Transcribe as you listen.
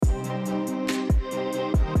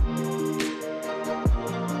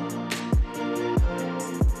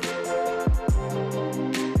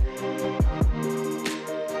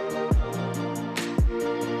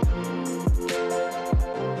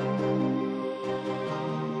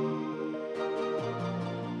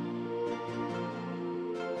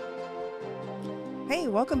Hey,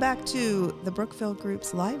 welcome back to the Brookfield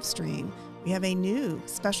Group's live stream. We have a new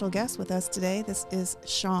special guest with us today. This is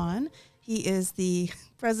Sean. He is the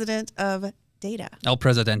president of Data. El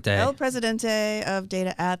Presidente. El Presidente of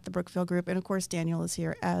Data at the Brookfield Group. And of course, Daniel is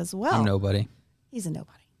here as well. I'm nobody. He's a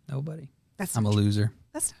nobody. Nobody. I'm a loser.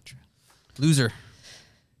 That's not true. Loser.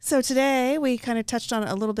 So today, we kind of touched on it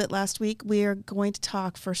a little bit last week. We are going to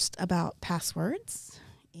talk first about passwords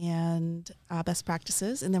and best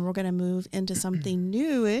practices, and then we're going to move into something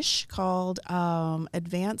newish called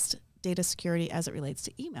advanced data security as it relates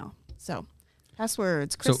to email. So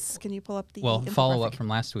passwords. Chris, can you pull up the follow up infographic? from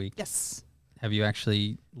last week. Yes. Have you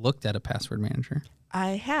actually looked at a password manager?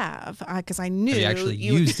 I have, because I knew Have you actually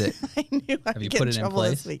used it? I knew I Have would you get put in it in trouble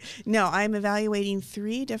this place? week. No, I'm evaluating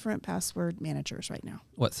 3 different password managers right now.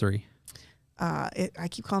 What 3? I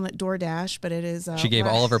keep calling it DoorDash, but it is. She gave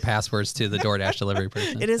all of her passwords to the DoorDash delivery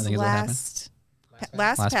person. It is I think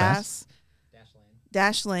LastPass,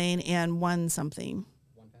 Dash Dashlane, Lane. and One something.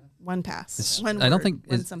 One Pass. One I don't word, think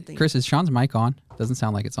one something. Chris, is Sean's mic on? Doesn't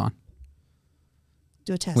sound like it's on.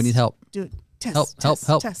 Do a test. We need help. Do it. Test. Help, test,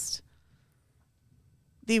 help. Test.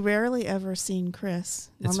 The rarely ever seen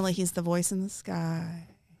Chris. Normally he's the voice in the sky.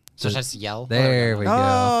 So just yell. There we go.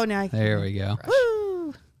 Oh, now I can. There we go.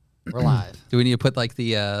 Woo! We're live. Do we need to put like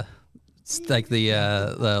the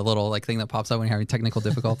little like thing that pops up when you're having technical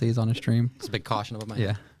difficulties on a stream? It's a big caution above my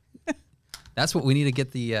Yeah. head. That's what we need to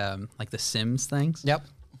get the like the Sims things. Yep.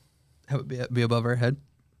 That would be above our head.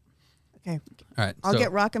 Okay. All right. I'll so,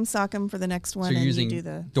 get Rock'em Sock'em for the next one, so you're and using you do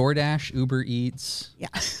the DoorDash, Uber Eats, yeah.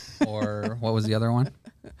 or what was the other one?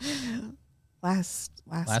 LastPass.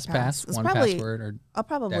 LastPass, It's One probably- Password, or I'll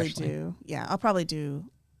probably Dashlane. do. Yeah, I'll probably do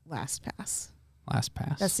LastPass.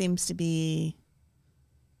 LastPass. That seems to be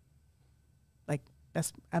like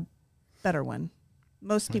a better one.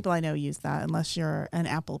 Most people I know use that, unless you're an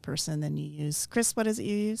Apple person. Then you use Chris. What is it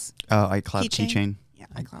you use? iCloud Keychain? Keychain. Yeah,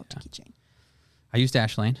 iCloud Keychain. I use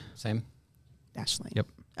Dashlane. Same. Dashlane. Yep.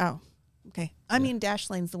 Oh, okay. I mean,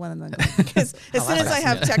 Dashlane's the one in the because as soon as I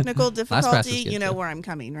have Yeah. technical LastPass difficulty, is good you know too. where I'm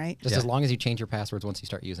coming, right? Just Yeah. as long as you change your passwords once you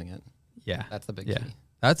start using it. Yeah. That's the big Yeah. key.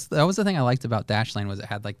 That was the thing I liked about Dashlane was it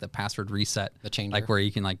had like the password reset, The changer. like where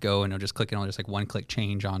you can like go and it'll just click and it'll just like one click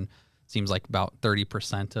change on. Seems like about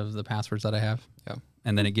 30% of the passwords that I have. Yeah.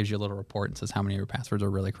 And then it gives you a little report and says how many of your passwords are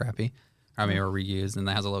really crappy, or how many are reused, and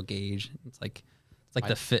that has a little gauge. It's like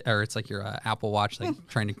the fit, or it's like your Apple Watch, like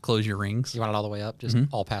trying to close your rings. You want it all the way up? Just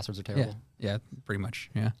all passwords are Yeah, terrible. yeah, pretty much.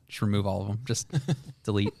 Yeah, just remove all of them. Just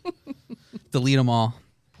delete them all.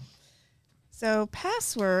 So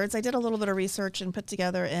passwords, I did a little bit of research and put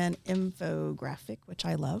together an infographic, which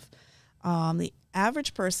I love. The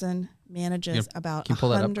average person manages about Can you pull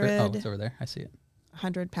that up? 100, Oh, it's over there. I see it.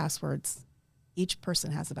 100 passwords. Each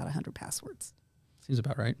person has about 100 passwords. Seems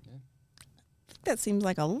about right. I think that seems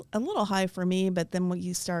like a little high for me, but then when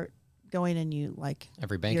you start going and you like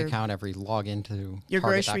Every bank Your- account, every login to your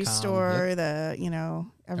Target.com. grocery store, Yep.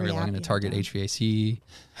 every Every app login to you Target have HVAC.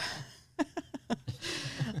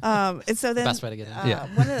 down. And so then Best way to get in.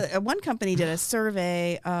 Yeah. one company did a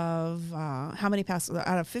survey of how many passwords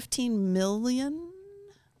out of 15 million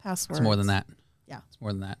passwords. It's more than that. Yeah. It's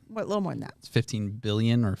more than that. What, a little more than that. It's 15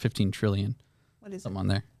 billion or 15 trillion. What is it? Something on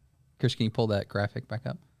there. Chris, can you pull that graphic back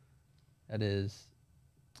up? That is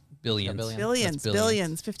billions. billion. Billions, That's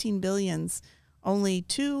billions, 15 billions. Only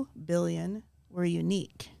 2 billion were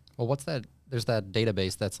unique. Well, what's that? There's that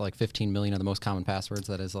database that's like 15 million of the most common passwords.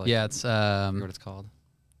 That is like, Yeah, it's. I forget what it's called.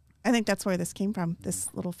 I think that's where this came from, this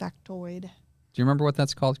little factoid. Do you remember what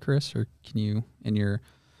that's called, Chris? Or can you,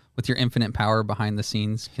 with your infinite power behind the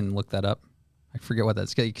scenes, can look that up? I forget what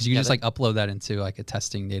that's because you Yeah, just like upload that into like a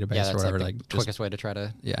testing database Yeah, or that's whatever. like the Like just quickest way to try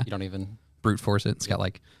to. Yeah. You don't even brute force it. It's got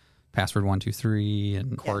like password 123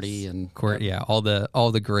 and QWERTY and yeah, all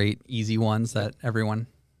the great easy ones that everyone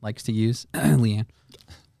likes to use. Leanne,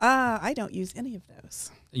 I don't use any of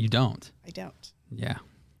those. you don't. I don't. Yeah.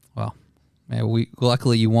 Well, yeah,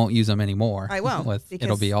 luckily you won't use them anymore. I won't, It'll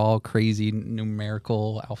because- be all crazy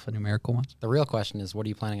alphanumerical ones. The real question is, what are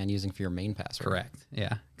you planning on using for your main password? Correct.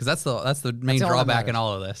 Yeah, because that's the main the only that drawback in matters.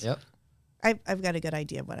 all of this. Yep. I've got a good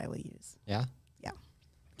idea of what I will use. Yeah. Yeah.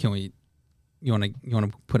 Can we? You want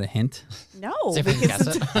to put a hint? No, See if we can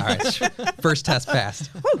because guess it. All right. First test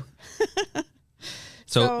passed.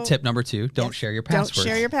 So tip number 2: don't yes, share your passwords. Don't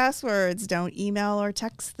share your passwords. Don't email or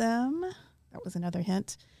text them. That was another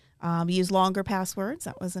hint. Use longer passwords.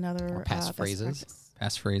 That was another Or best passphrases. practice.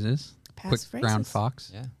 Passphrases. Quick Passphrases. ground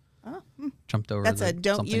fox. Yeah. Jumped over. That's a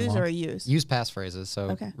don't something use long. or a use. Use passphrases.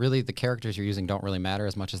 So Okay. really, the characters you're using don't really matter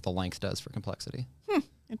as much as the length does for complexity.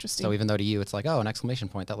 Interesting. So even though to you it's like, oh, an exclamation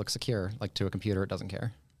point, that looks secure. Like to a computer, it doesn't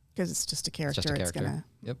care. because it's just a It's character. just a It's character.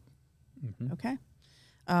 gonna Yep. okay.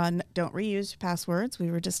 Don't reuse passwords.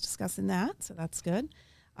 We were just discussing that, so that's good.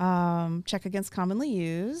 Check against commonly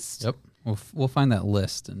used. Yep. We'll find that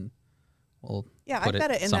list and we'll Yeah, put I've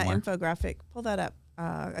got it in somewhere. that infographic. Pull that up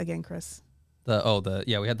again, Chris. We had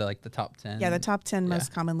the top 10. Yeah, the top 10 Yeah.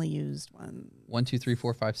 most commonly used ones. 1, 2, 3,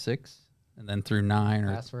 4, 5, 6, and then through 9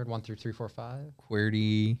 or Password 1 through 3, 4, 5.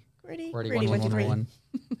 QWERTY. Pretty, Already pretty, 1, 1, 2, 3. 1.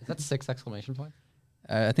 Is that 6 exclamation points?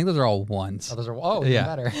 I think those are all ones. Oh, those are even yeah.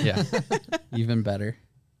 better. Yeah. Even better.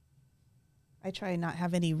 I try and not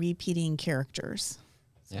have any repeating characters.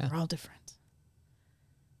 So Yeah. they're all different.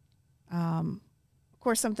 Of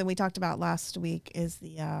course, something we talked about last week is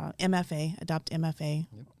the MFA, Adopt MFA,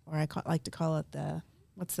 or I like to call it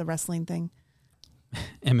what's the wrestling thing?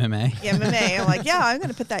 MMA. MMA. I'm like, yeah, I'm going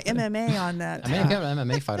to put that MMA on that. I mean, you have an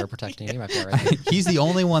MMA fighter protecting you. You might be all right. He's the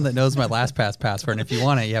only one that knows my LastPass password, and if you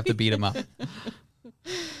want it, you have to beat him up.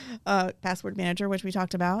 Password manager, which we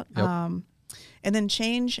talked about. Yep. And then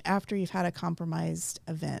change after you've had a compromised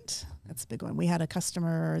event. That's a big one. We had a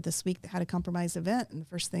customer this week that had a compromised event, and the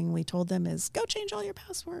first thing we told them is go change all your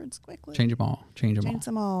passwords quickly. Change them all. Change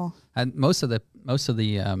them all. And most of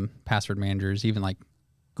the password managers, even like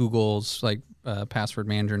Google's like password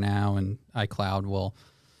manager now and iCloud will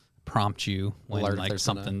prompt you when Alert if like there's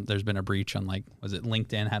there's been a breach on like, was it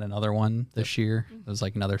LinkedIn had another one this year? It was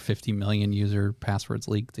like another 50 million user passwords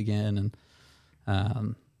leaked again.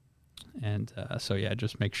 So yeah,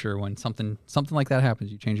 just make sure when something like that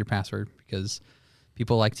happens, you change your password, because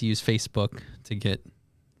people like to use Facebook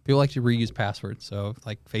people like to reuse passwords. So if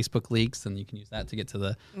like Facebook leaks, then you can use that to get to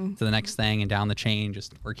the next thing and down the chain,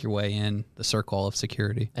 just work your way in the circle of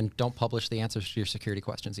security. And don't publish the answers to your security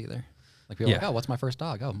questions either. Like people are like, oh, what's my first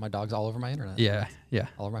dog? Oh, my dog's all over my internet. Yeah. Yeah.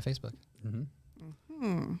 All over my Facebook.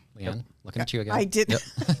 Mm-hmm. Leanne, looking at you again. I did,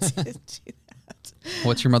 I did do that.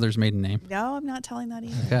 What's your mother's maiden name? No, I'm not telling that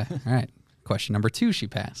either. Okay. All right. Question number 2, she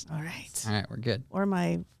passed. All right. All right. We're good. Or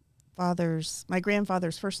my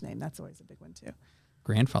grandfather's first name. That's always a big one too.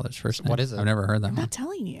 Grandfather's first name. What is it? I've never heard that I'm one. not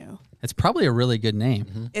telling you. It's probably a really good name.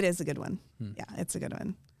 Mm-hmm. It is a good one. Yeah, it's a good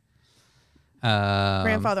one. Grandfather.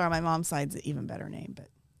 Grandfather on my mom's side's an even better name, but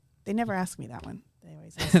they never ask me that one. They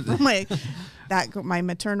always ask my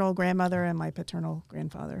maternal grandmother and my paternal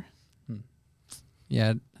grandfather.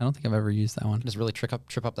 Yeah, I don't think I've ever used that one. Just really trip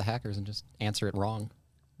up the hackers and just answer it wrong.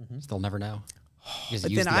 So they'll never know. Just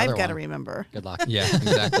But use then the other I've got to one. remember. Good luck. Yeah,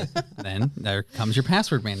 exactly. Then there comes your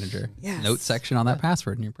password manager. Yes. Note section on that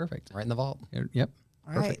password, and you're perfect. Right in the vault. Yep.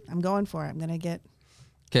 All right, I'm going for it. I'm going to get.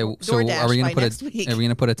 Okay, so DoorDash are we by gonna next week. are we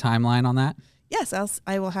gonna put a timeline on that? Yes,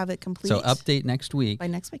 I will have it complete. So update next week. by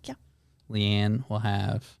next week. Yeah. Leanne will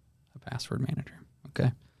have a password manager.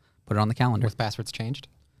 Okay, put it on the calendar. With passwords changed?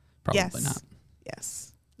 Probably yes. not.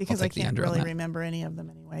 Yes. Because I take the can't under on really that. remember any of them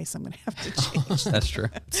anyway, so I'm going to have to change. That's true.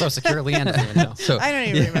 So secure, Leanne doesn't even know. So I don't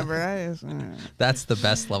even remember. I just, that's the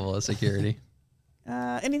best level of security.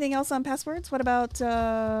 anything else on passwords? What about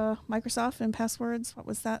Microsoft and passwords? What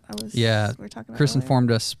was that? We were talking about Chris earlier?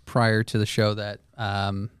 informed us prior to the show that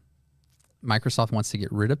Microsoft wants to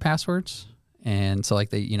get rid of passwords. And so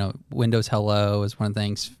like Windows Hello is one of the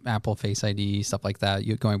things, Apple Face ID, stuff like that,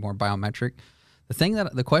 you're going more biometric. The thing,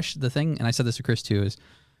 and I said this to Chris too, is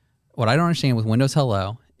what I don't understand with Windows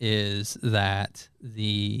Hello is that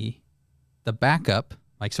the backup,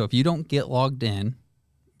 like, so if you don't get logged in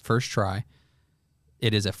first try,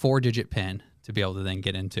 it is a 4-digit PIN to be able to then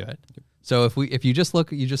get into it. So if you just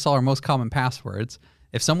saw our most common passwords.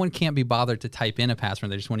 If someone can't be bothered to type in a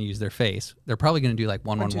password, they just want to use their face, they're probably going to do like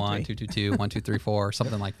 111, 222, 1234, or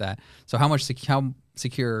something like that. So how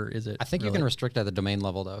secure is it? I think you can restrict at the domain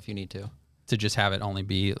level, though, if you need to. To just have it only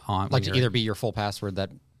be on. Like to either be your full password that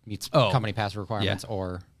meets company password requirements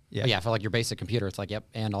or... Yeah, for like your basic computer, it's like, yep,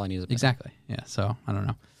 and all I need is a PIN. Exactly. Yeah, so I don't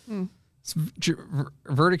know.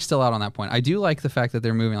 Verdict's still out on that point. I do like the fact that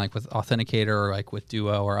they're moving like with Authenticator or like with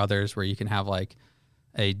Duo or others where you can have like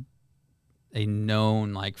a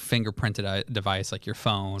known like fingerprinted device like your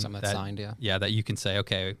phone. Something that's signed, yeah. Yeah, that you can say,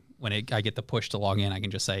 okay, when I get the push to log in, I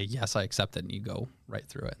can just say, yes, I accept it, and you go right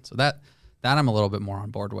through it. So that I'm a little bit more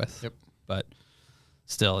on board with. Yep. But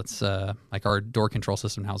still, it's like our door control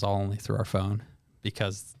system now is all only through our phone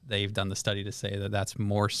because they've done the study to say that that's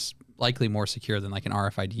likely more secure than like an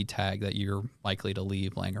RFID tag that you're likely to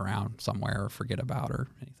leave laying around somewhere or forget about or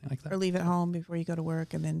anything like that. Or leave it home before you go to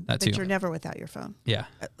work, and then That too. you're never without your phone. Yeah.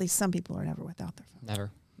 At least some people are never without their phone.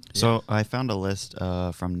 Never. So I found a list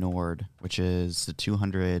from Nord, which is the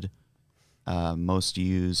 200 most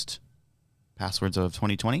used passwords of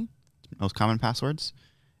 2020, most common passwords.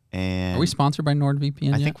 And are we sponsored by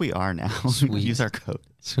NordVPN? I yet? think we are now. Use our code.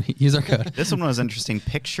 Sweet. Use our code. This one was interesting.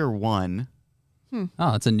 Picture One.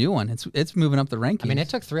 Oh, it's a new one. It's moving up the rankings. I mean, it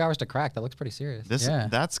took 3 hours to crack. That looks pretty serious.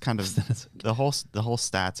 That's kind of the whole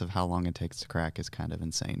stats of how long it takes to crack is kind of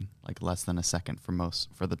insane. Like less than a second for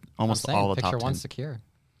almost all the top 10. Picture One's secure.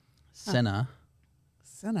 Senna.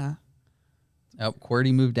 Oh,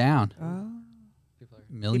 QWERTY moved down. Oh.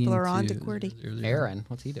 People are on to QWERTY. Aaron,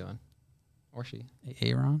 what's he doing? Or she?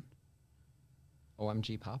 Aaron.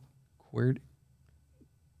 OMG pop. QWERTY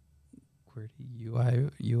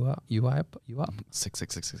you up.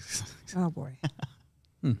 666. Oh boy.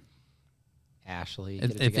 Ashley.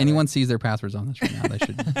 If anyone sees their passwords on this right now, they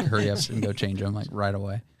should hurry up and go change them like right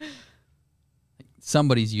away.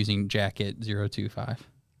 Somebody's using Jacket 025.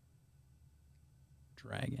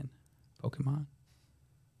 Dragon. Pokemon.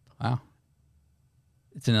 Wow.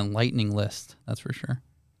 It's an enlightening list, that's for sure.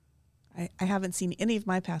 I haven't seen any of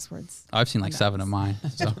my passwords. I've seen like 7 of mine.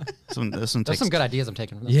 So this one There's takes some good ideas I'm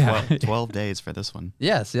taking from this. Yeah. 12 days for this one.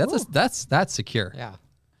 yeah, see, that's secure. Yeah.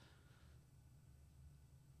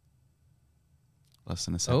 Less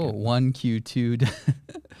than a second. Oh, 1Q2.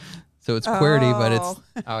 So it's QWERTY, but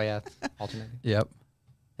it's Oh, yeah. Alternating. yep.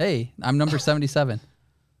 Hey, I'm number 77.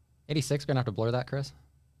 86, we're going to have to blur that, Chris.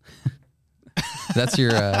 That's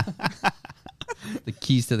your the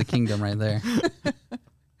keys to the kingdom right there.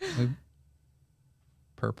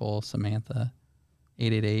 Purple Samantha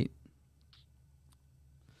 888.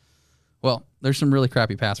 Well, there's some really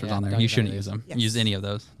crappy passwords on there. You shouldn't use them. Yes. Use any of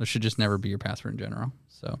those. There should just never be your password in general.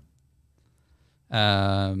 So,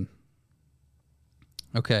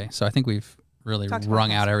 okay. So I think we've really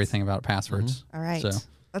wrung out everything about passwords. All right. So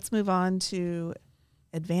let's move on to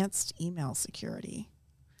advanced email security.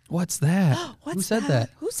 what's that? Who said that?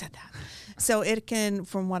 Who said that? So it can,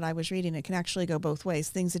 from what I was reading, it can actually go both ways.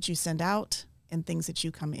 Things that you send out and things that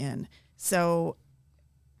you come in. So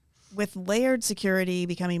with layered security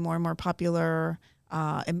becoming more and more popular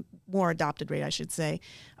and more adopted rate, I should say,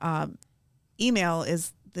 email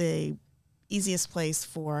is the easiest place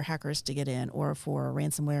for hackers to get in, or for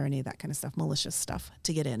ransomware, any of that kind of stuff, malicious stuff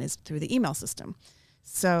to get in, is through the email system.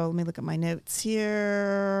 So let me look at my notes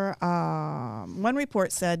here. One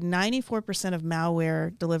report said 94% of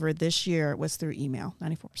malware delivered this year was through email.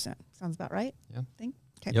 94%. Sounds about right? Yeah. I think?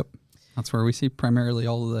 Okay. Yep. That's where we see primarily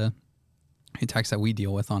all of the attacks that we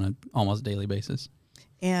deal with on an almost daily basis.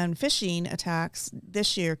 And phishing attacks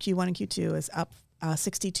this year, Q1 and Q2, is up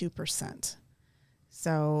 62%.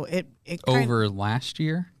 So it over last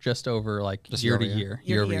year, just over like Just year to year-over-year.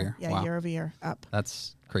 year, year-over-year. Yeah, Wow. year over year up.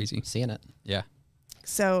 That's crazy. Seeing it. Yeah.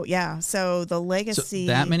 So yeah, so the legacy.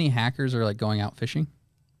 So that many hackers are like going out fishing?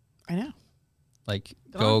 I know. Like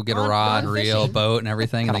go get a rod, gone reel, fishing. boat, and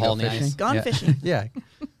everything, and Got a then hole go in the fishing. ice. Gone yeah. fishing. Yeah,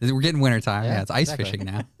 we're getting wintertime. Yeah, Yeah, it's ice exactly. fishing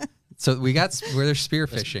now. So we got where there's spear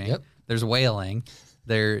fishing. Yep. There's whaling.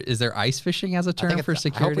 Is there ice fishing as a term for I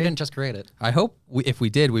security? hope we didn't just create it. I hope if we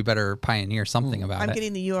did, we better pioneer something about I'm it.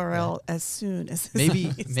 getting the URL as soon as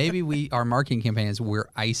this Maybe our marketing campaign is we're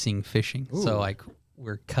icing fishing. Ooh. So like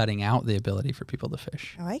we're cutting out the ability for people to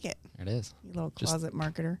fish. I like it. There it is. You little closet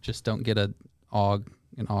marketer. Just don't get an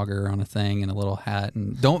auger on a thing and a little hat,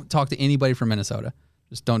 and don't talk to anybody from Minnesota.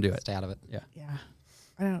 Just don't do it. Stay out of it. Yeah. Yeah.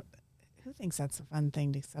 I don't. Who thinks that's a fun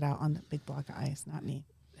thing to set out on the big block of ice? Not me.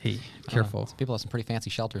 Hey, careful. Some people have some pretty fancy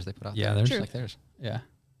shelters they put out Yeah, there. there's- Just like theirs. Yeah.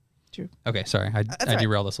 True. Okay, sorry. I right.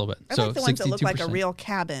 derailed this a little bit. I so like the ones that look like a 62%. real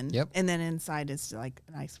cabin. Yep. And then inside is like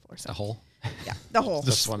an ice floor. The So hole. yeah, the hole.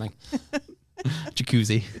 Just swimming.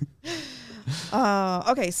 jacuzzi.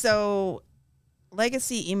 Okay, so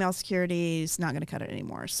legacy email security is not going to cut it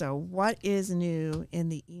anymore. So what is new in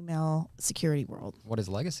the email security world? What is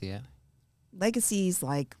legacy at? Legacy's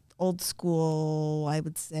like old school, I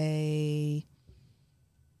would say.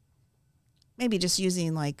 Maybe just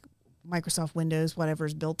using like Microsoft Windows,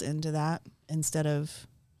 whatever's built into that, instead of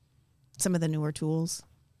some of the newer tools.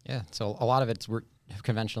 Yeah. So a lot of it's we're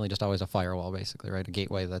conventionally just always a firewall, basically, right? A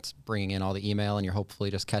gateway that's bringing in all the email, and you're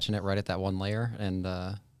hopefully just catching it right at that one layer and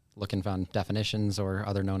looking for definitions or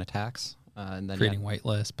other known attacks. And then Creating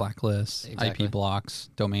whitelists, blacklists, Exactly. IP blocks,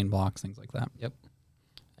 domain blocks, things like that. Yep.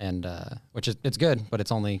 And which is it's good, but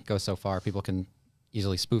it's only goes so far. People can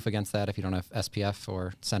easily spoof against that if you don't have SPF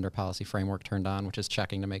or sender policy framework turned on, which is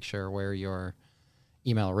checking to make sure where your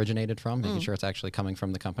email originated from, making sure it's actually coming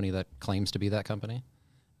from the company that claims to be that company.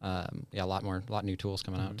 Yeah, a lot new tools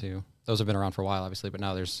coming out too. Those have been around for a while, obviously, but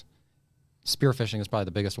now there's spear phishing is probably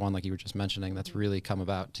the biggest one, like you were just mentioning, that's really come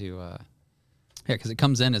about to. Yeah, because it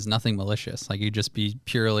comes in as nothing malicious. Like you just be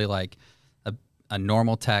purely like a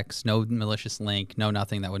normal text, no malicious link, no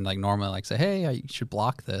nothing that would like normally like say, hey, you should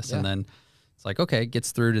block this, Yeah. and then It's like, okay, it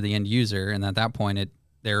gets through to the end user, and at that point,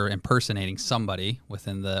 they're impersonating somebody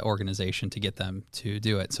within the organization to get them to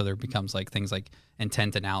do it. So there becomes like things like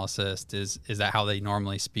intent analysis. Is that how they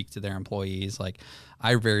normally speak to their employees? Like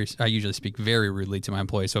I usually speak very rudely to my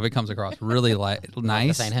employees. So if it comes across really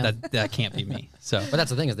nice, that can't be me. So, but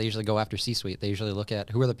that's the thing is they usually go after C-suite. They usually look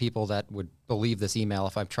at who are the people that would believe this email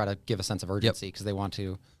if I try to give a sense of urgency because they want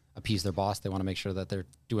to appease their boss. They want to make sure that they're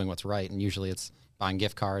doing what's right. And usually it's buying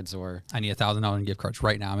gift cards or I need $1,000 in gift cards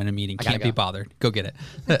right now. I'm in a meeting. Can't be bothered. Go get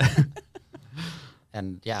it.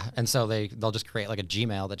 And so they'll just create like a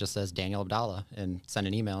Gmail that just says Daniel Abdallah and send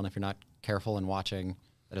an email. And if you're not careful and watching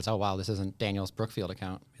that it's, oh, wow, this isn't Daniel's Brookfield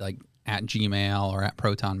account. Like at Gmail or at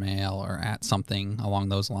Proton Mail or at something along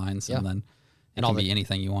those lines. Yeah. And then it can be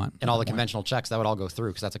anything you want. And all the conventional checks, that would all go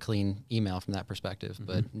through because that's a clean email from that perspective. Mm-hmm.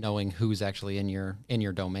 But knowing who's actually in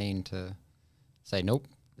your domain to say, nope,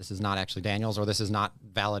 this is not actually Daniel's, or this is not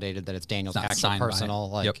validated that it's Daniel's actual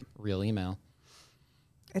personal real email.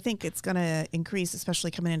 I think it's going to increase, especially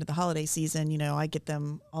coming into the holiday season. You know, I get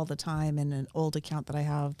them all the time in an old account that I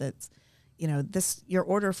have that's, you know, your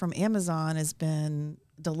order from Amazon has been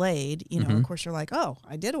delayed. You know, of course you're like, oh,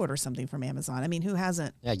 I did order something from Amazon. I mean, who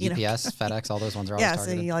hasn't? Yeah, UPS, FedEx, all those ones are always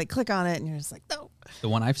targeted. So you like click on it and you're just like, no. The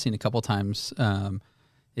one I've seen a couple times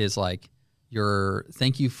is like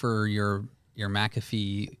thank you for your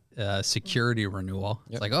McAfee security renewal.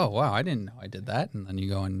 It's like, oh wow, I didn't know I did that. And then you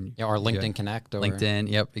go and or LinkedIn Connect or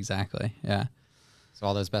LinkedIn. Yep, exactly. Yeah. So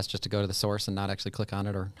all those best just to go to the source and not actually click on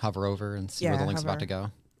it or hover over and see where the link's about to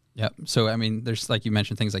go. Yep. So I mean, there's like you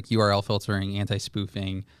mentioned things like URL filtering,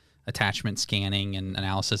 anti-spoofing, attachment scanning and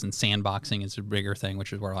analysis, and sandboxing is a bigger thing,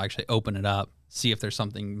 which is where I'll actually open it up, see if there's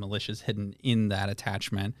something malicious hidden in that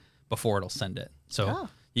attachment before it'll send it. So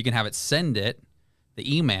you can have it send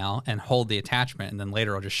the email and hold the attachment, and then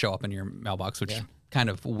later it'll just show up in your mailbox, which kind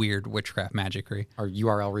of weird witchcraft magicry. Or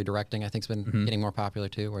URL redirecting, I think, has been getting more popular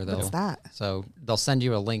too. Where what's that? So they'll send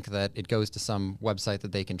you a link that it goes to some website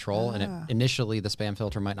that they control, and initially the spam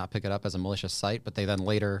filter might not pick it up as a malicious site, but they then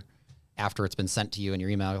later, after it's been sent to you in your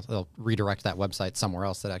email, they'll redirect that website somewhere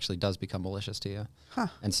else that actually does become malicious to you.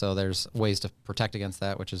 And so there's ways to protect against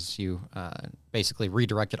that, which is you basically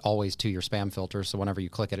redirect it always to your spam filter. So whenever you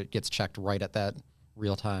click it, it gets checked right at that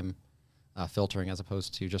real-time filtering, as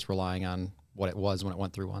opposed to just relying on what it was when it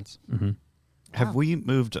went through once. Have we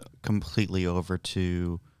moved completely over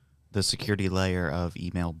to the security layer of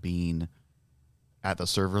email being at the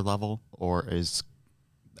server level, or is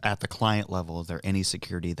at the client level, is there any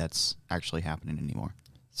security that's actually happening anymore?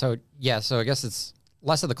 So I guess it's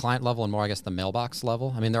less of the client level and more, I guess, the mailbox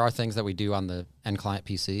level. I mean, there are things that we do on the end client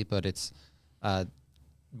PC, but it's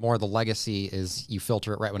more the legacy is you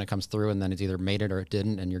filter it right when it comes through, and then it's either made it or it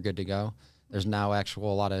didn't, and you're good to go. There's now a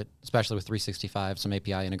lot of, especially with 365, some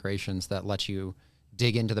API integrations that let you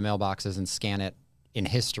dig into the mailboxes and scan it in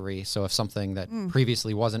history. So if something that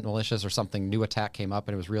previously wasn't malicious or something new attack came up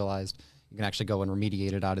and it was realized, you can actually go and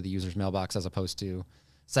remediate it out of the user's mailbox, as opposed to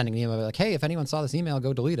sending an email like, hey, if anyone saw this email,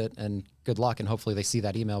 go delete it, and good luck. And hopefully they see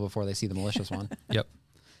that email before they see the malicious one. Yep.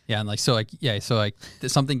 Yeah. And so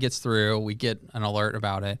something gets through, we get an alert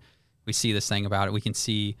about it. We see this thing about it. We can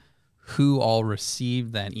see who all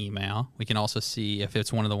received that email. We can also see if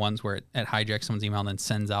it's one of the ones where it hijacks someone's email and then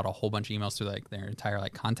sends out a whole bunch of emails through like their entire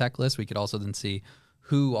like contact list. We could also then see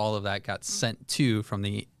who all of that got sent to from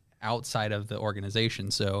the outside of the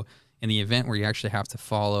organization. So in the event where you actually have to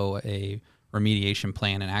follow a remediation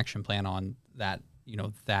plan and action plan on that,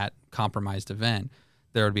 that compromised event,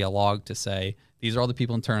 there would be a log to say, these are all the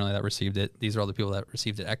people internally that received it. These are all the people that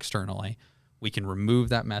received it externally. We can remove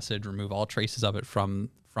that message, remove all traces of it from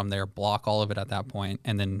there, block all of it at that point,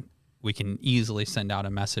 and then we can easily send out a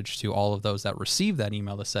message to all of those that received that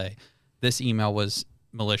email to say, this email was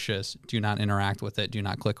malicious, do not interact with it, do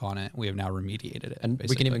not click on it, we have now remediated it. And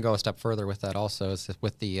basically, we can even go a step further with that also, is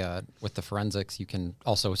with the forensics, you can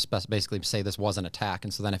also basically say this was an attack,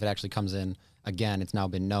 and so then if it actually comes in again, it's now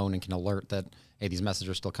been known and can alert that, hey, these messages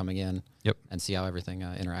are still coming in. Yep. And see how everything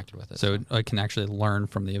interacted with it. So it can actually learn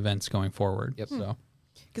from the events going forward. Yep. So.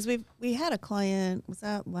 Because we had a client, was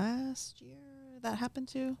that last year that happened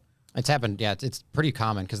to? It's happened, yeah. It's pretty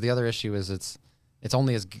common, because the other issue is it's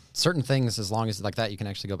only certain things, as long as like that, you can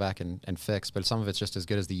actually go back and fix, but some of it's just as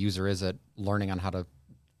good as the user is at learning on how to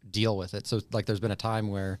deal with it. So like there's been a time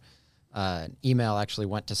where email actually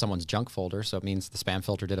went to someone's junk folder, so it means the spam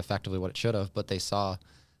filter did effectively what it should have, but they saw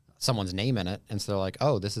someone's name in it, and so they're like,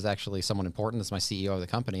 oh, this is actually someone important, this is my CEO of the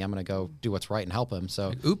company, I'm going to go do what's right and help him. So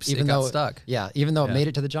like, oops, even though it got stuck. Yeah, even though it made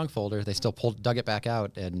it to the junk folder, they still dug it back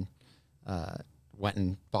out and went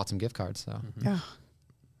and bought some gift cards. So Yeah.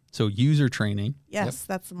 So user training. Yes,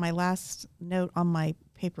 that's my last note on my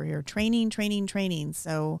paper here. Training, training, training.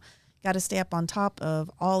 So got to stay up on top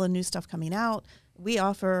of all the new stuff coming out. We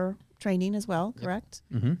offer training as well, correct?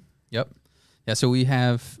 Mm-hmm. Yep. Yeah. So we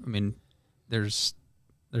have, I mean, there's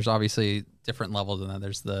obviously different levels in that.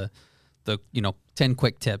 There's the 10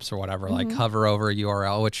 quick tips or whatever, like hover over a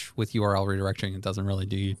URL, which with URL redirecting, it doesn't really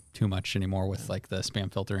do too much anymore with like the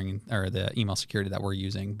spam filtering or the email security that we're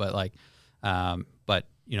using. But like,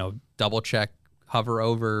 double check, hover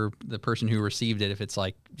over the person who received it. If it's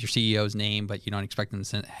like your CEO's name, but you don't expect them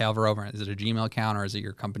to hover over, is it a Gmail account or is it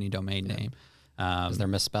your company domain name? Is there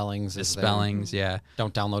misspellings? Yeah.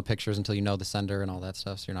 Don't download pictures until you know the sender and all that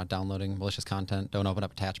stuff. So you're not downloading malicious content. Don't open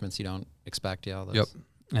up attachments you don't expect. Yeah. Yep.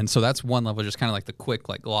 And so that's one level, just kind of like the quick,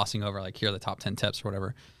 like glossing over, like here are the top 10 tips or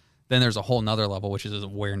whatever. Then there's a whole nother level, which is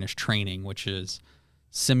awareness training, which is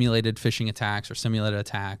simulated phishing attacks or simulated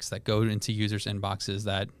attacks that go into users' inboxes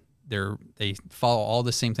that they follow all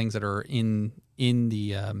the same things that are in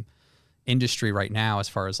the industry right now as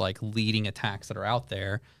far as like leading attacks that are out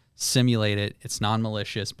there. Simulate it. It's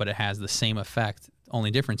non-malicious, but it has the same effect.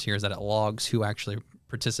 Only difference here is that it logs who actually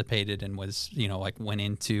participated and was, went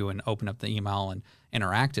into and opened up the email and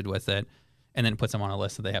interacted with it, and then puts them on a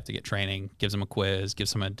list that they have to get training, gives them a quiz,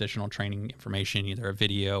 gives them additional training information, either a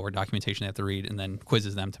video or documentation they have to read, and then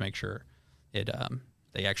quizzes them to make sure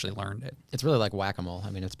they actually learned it. It's really like whack-a-mole. I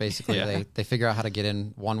mean, it's basically they figure out how to get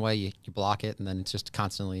in one way, you block it, and then it's just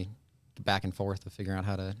constantly back and forth of figuring out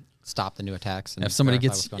how to stop the new attacks. And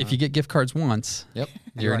if you get gift cards once,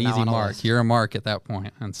 you're an easy mark. You're a mark at that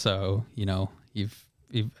point. And so, you've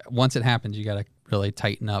once it happens, you got to really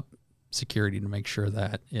tighten up security to make sure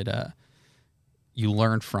that you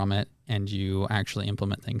learn from it and you actually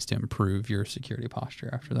implement things to improve your security posture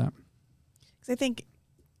after that. Because I think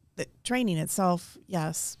the training itself,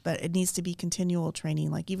 yes, but it needs to be continual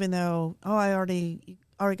training. Like even though, I already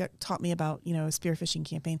taught me about, a spear phishing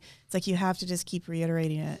campaign. It's like you have to just keep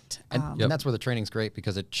reiterating it. And that's where the training's great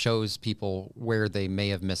because it shows people where they may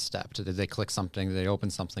have misstepped. Did they click something? Did they open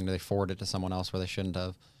something? Did they forward it to someone else where they shouldn't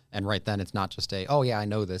have? And right then it's not just I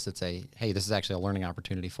know this. It's hey, this is actually a learning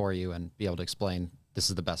opportunity for you, and be able to explain this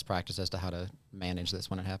is the best practice as to how to manage this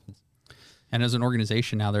when it happens. And as an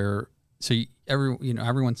organization now,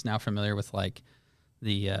 everyone's now familiar with like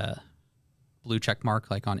the blue check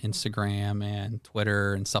mark, like on Instagram and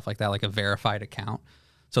Twitter and stuff like that, like a verified account.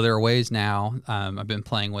 So there are ways now, I've been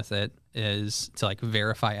playing with it, is to like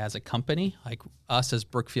verify as a company, like us as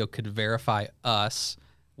Brookfield could verify us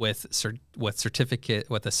with a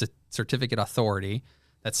certificate authority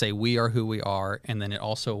that say we are who we are. And then it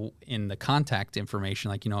also in the contact information,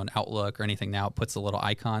 like, an Outlook or anything now, it puts a little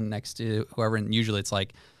icon next to whoever. And usually it's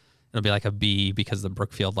like, it'll be like a B because the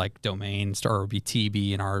Brookfield like domains, or it would be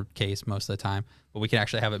TB in our case most of the time, but we can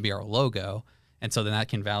actually have it be our logo. And so then that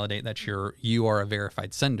can validate that you are a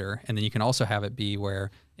verified sender. And then you can also have it be where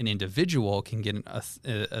an individual can get a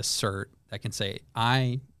cert that can say,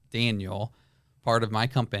 I, Daniel, part of my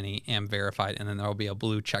company, am verified. And then there'll be a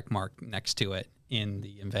blue check mark next to it in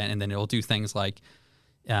the event. And then it'll do things like,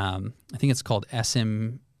 I think it's called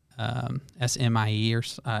SMIE, or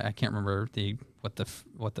I can't remember what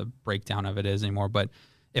the breakdown of it is anymore. But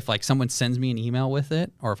if like someone sends me an email with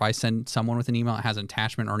it, or if I send someone with an email, it has an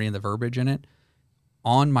attachment or any of the verbiage in it,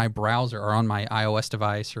 on my browser or on my iOS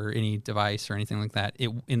device or any device or anything like that, it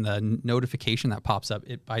in the notification that pops up,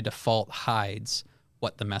 it by default hides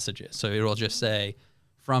what the message is. So it'll just say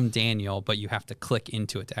from Daniel, but you have to click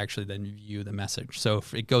into it to actually then view the message. So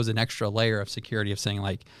if it goes an extra layer of security of saying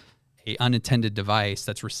like a unattended device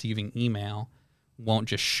that's receiving email won't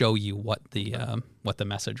just show you what the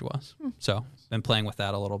message was. So been playing with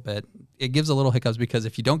that a little bit. It gives a little hiccups because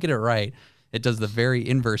if you don't get it right, it does the very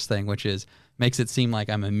inverse thing, which is makes it seem like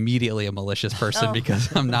I'm immediately a malicious person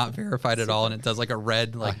because I'm not verified at all. And it does like a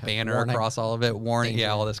red banner warning. Across all of it, warning,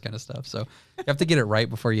 Danger. all this kind of stuff. So you have to get it right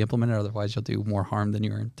before you implement it. Otherwise you'll do more harm than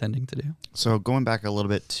you were intending to do. So going back a little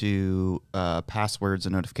bit to passwords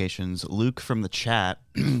and notifications, Luke from the chat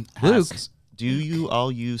asks, do you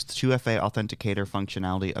all use the 2FA authenticator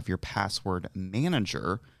functionality of your password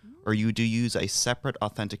manager, or do you use a separate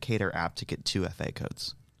authenticator app to get 2FA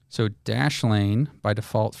codes? So Dashlane, by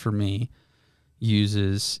default for me,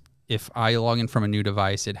 uses, if I log in from a new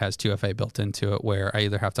device, it has 2FA built into it where I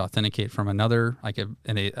either have to authenticate from another, like an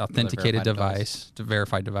authenticated device, to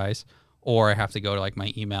verified device, or I have to go to like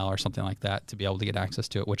my email or something like that to be able to get access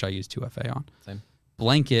to it, which I use 2FA on. Same.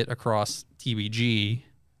 Blanket across TBG,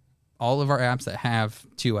 all of our apps that have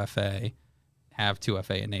 2FA have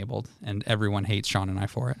 2FA enabled, and everyone hates Sean and I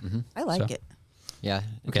for it. I like it. Yeah. Okay.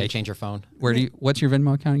 Okay. You change your phone. Where do you? What's your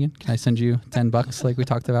Venmo account again? Can I send you $10 like we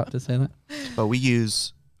talked about to say that? But we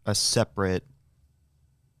use a separate,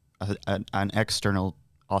 an external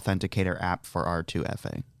authenticator app for our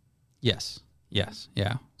 2FA. Yes. Yes.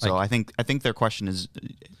 Yeah. So I think their question is,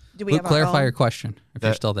 Do we Luke, have clarify our your own? question if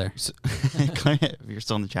you're still there. if you're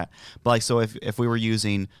still in the chat. But like, so if we were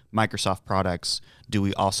using Microsoft products, do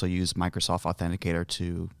we also use Microsoft Authenticator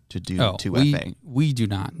to do 2FA? We do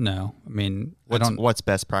not know. I mean, What's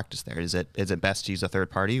best practice there? Is it best to use a third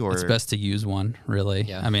party, or it's best to use one, really.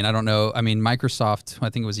 Yeah. I mean, I don't know. I mean, Microsoft, I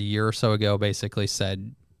think it was a year or so ago, basically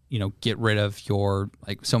said, get rid of your,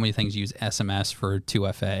 like, so many things use SMS for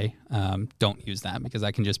 2FA. Don't use that because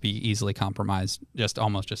that can just be easily compromised,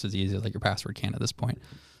 almost just as easy as like your password can at this point.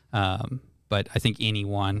 But I think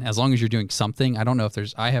anyone, as long as you're doing something, I don't know if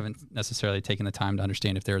I haven't necessarily taken the time to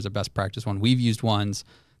understand if there is a best practice one. We've used ones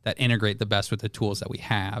that integrate the best with the tools that we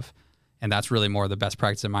have. And that's really more the best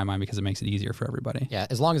practice in my mind because it makes it easier for everybody. Yeah,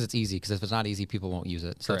 as long as it's easy, because if it's not easy, people won't use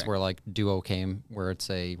it. So that's Correct. where like Duo came, where it's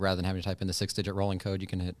rather than having to type in the 6-digit rolling code, you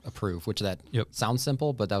can hit approve, which sounds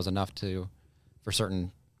simple, but that was enough for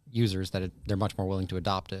certain users that they're much more willing to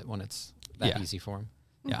adopt it when it's that easy for them.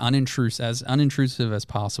 Yeah, unintrusive as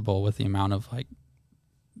possible with the amount of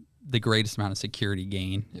the greatest amount of security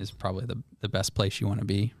gain is probably the best place you want to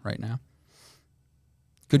be right now.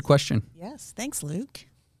 Good question. Yes. Thanks, Luke.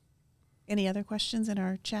 Any other questions in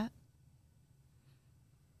our chat?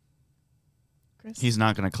 Chris? He's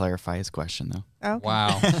not going to clarify his question though. Oh, okay.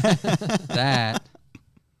 Wow. That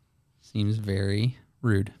seems very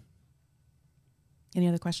rude. Any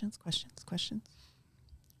other questions? Questions?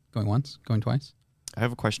 Going once, going twice. I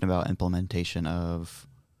have a question about implementation of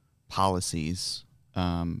policies.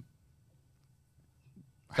 Federal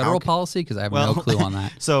policy? Because I have no clue on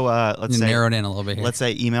that. So let's say narrow it in a little bit here. Let's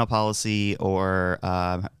say email policy or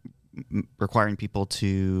requiring people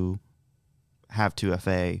to have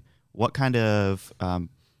 2FA. What kind of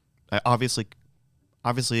obviously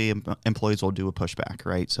employees will do a pushback,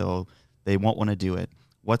 right? So they won't want to do it.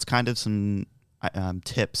 What's kind of some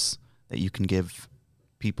tips that you can give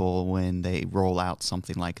people when they roll out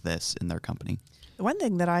something like this in their company? The one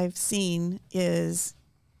thing that I've seen is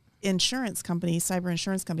insurance companies, cyber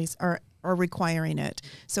insurance companies are requiring it.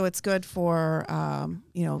 So it's good for,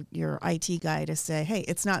 your IT guy to say, hey,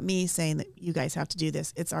 it's not me saying that you guys have to do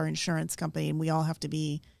this. It's our insurance company and we all have to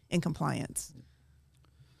be in compliance.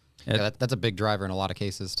 Yeah, that's a big driver in a lot of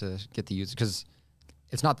cases to get the user, because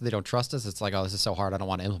it's not that they don't trust us. It's like, oh, this is so hard, I don't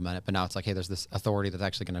want to implement it. But now it's like, hey, there's this authority that's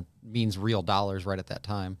actually going to means real dollars right at that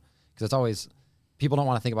time. Because it's always, people don't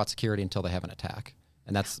want to think about security until they have an attack.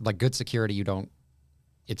 And that's like good security,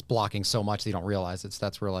 it's blocking so much that you don't realize it. So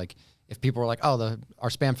that's where like, if people were like, oh, our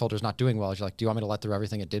spam filter is not doing well, you're like, do you want me to let through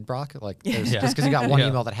everything it did, Brock? Like, just because you got one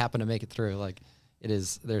email that happened to make it through, like,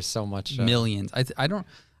 there's so much. Millions. I'd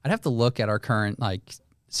have to look at our current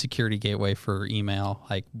security gateway for email,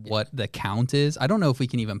 what the count is. I don't know if we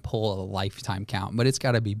can even pull a lifetime count, but it's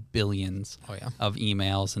got to be billions of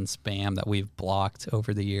emails and spam that we've blocked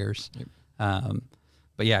over the years. Yep.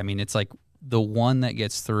 But yeah, I mean, it's like the one that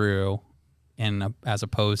gets through, and as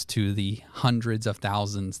opposed to the hundreds of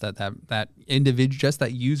thousands that individual, just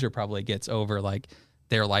that user probably gets over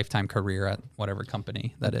their lifetime career at whatever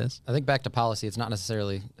company that is. I think back to policy, it's not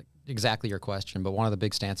necessarily exactly your question, but one of the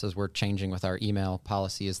big stances we're changing with our email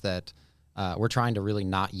policy is that we're trying to really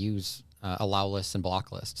not use allow lists and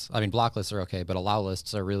block lists. I mean, block lists are okay, but allow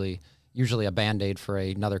lists are really usually a Band-Aid for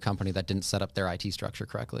another company that didn't set up their IT structure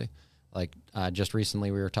correctly. Like just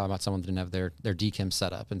recently we were talking about someone that didn't have their DKIM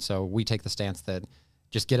set up. And so we take the stance that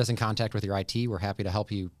just get us in contact with your IT. We're happy to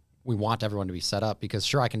help you. We want everyone to be set up because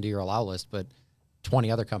sure, I can do your allow list, but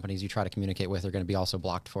 20 other companies you try to communicate with are going to be also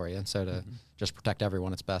blocked for you. And so to just protect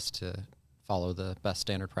everyone, it's best to follow the best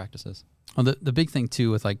standard practices. Well, the big thing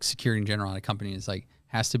too with security in general at a company is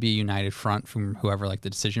has to be a united front from whoever the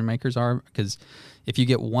decision makers are. Because if you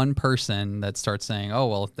get one person that starts saying, oh,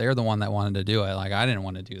 well, they're the one that wanted to do it, I didn't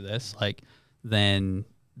want to do this, then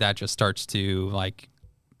that just starts to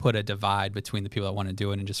put a divide between the people that want to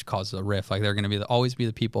do it and just causes a rift. They're going to always be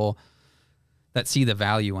the people that see the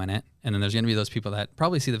value in it. And then there's going to be those people that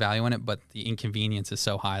probably see the value in it, but the inconvenience is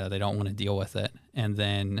so high that they don't want to deal with it. And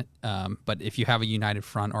then, but if you have a united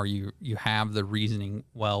front or you have the reasoning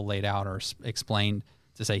well laid out or explained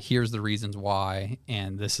to say, here's the reasons why,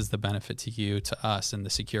 and this is the benefit to you, to us, and the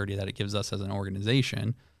security that it gives us as an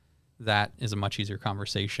organization, that is a much easier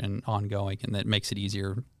conversation ongoing, and that makes it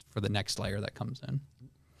easier for the next layer that comes in.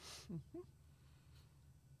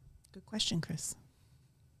 Good question, Chris.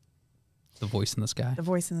 The voice in the sky. The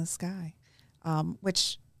voice in the sky,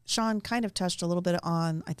 which Sean kind of touched a little bit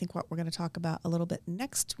on, I think, what we're going to talk about a little bit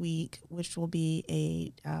next week, which will be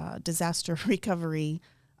a disaster recovery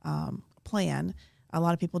plan. A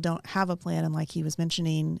lot of people don't have a plan, and like he was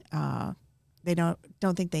mentioning, they don't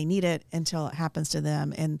think they need it until it happens to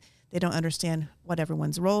them, and they don't understand what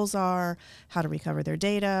everyone's roles are, how to recover their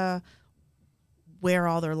data, where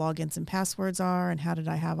all their logins and passwords are, and how did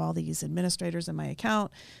I have all these administrators in my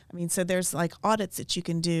account. I mean, so there's like audits that you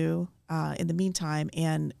can do in the meantime,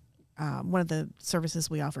 and one of the services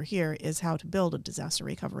we offer here is how to build a disaster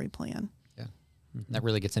recovery plan. Yeah, that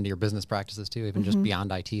really gets into your business practices too, even just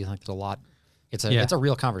beyond IT. Like there's a lot. It's a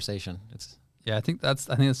real conversation. I think that's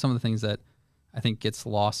some of the things that I think gets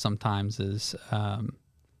lost sometimes is I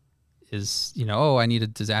need a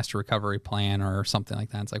disaster recovery plan or something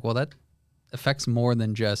like that. It's like, well, that affects more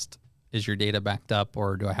than just is your data backed up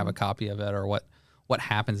or do I have a copy of it or what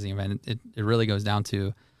happens in the event. It really goes down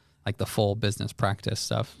to like the full business practice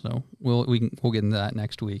stuff. So we'll get into that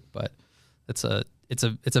next week, but it's a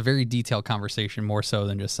very detailed conversation, more so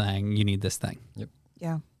than just saying you need this thing. Yep.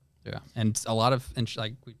 Yeah. Yeah. And a lot of,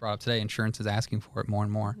 like we brought up today, insurance is asking for it more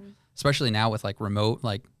and more, especially now with like remote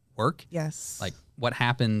like work. Yes. Like what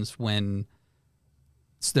happens when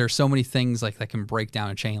there's so many things like that can break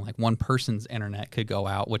down a chain. Like one person's internet could go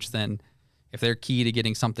out, which then if they're key to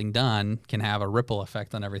getting something done can have a ripple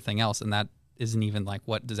effect on everything else. And that isn't even like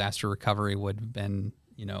what disaster recovery would have been,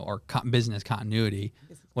 or business continuity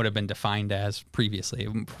would have been defined as previously.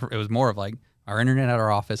 It was more of like our internet at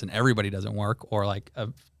our office and everybody doesn't work, or like a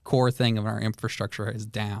core thing of our infrastructure is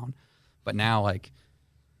down. But now like,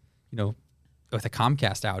 with a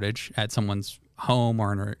Comcast outage at someone's home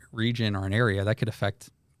or in a region or an area, that could affect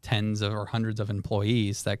tens or hundreds of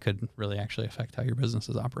employees. That could really actually affect how your business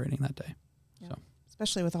is operating that day. Yeah. So,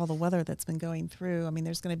 especially with all the weather that's been going through. I mean,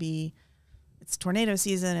 there's going to be, it's tornado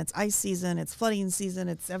season, it's ice season, it's flooding season,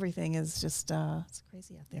 it's everything is just, it's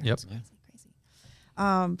crazy out there. Yep. It's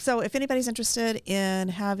crazy. So if anybody's interested in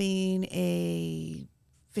having a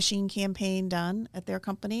phishing campaign done at their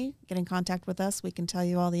company, get in contact with us. We can tell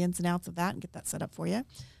you all the ins and outs of that and get that set up for you.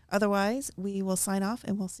 Otherwise, we will sign off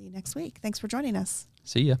and we'll see you next week. Thanks for joining us.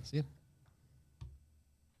 see ya. See ya.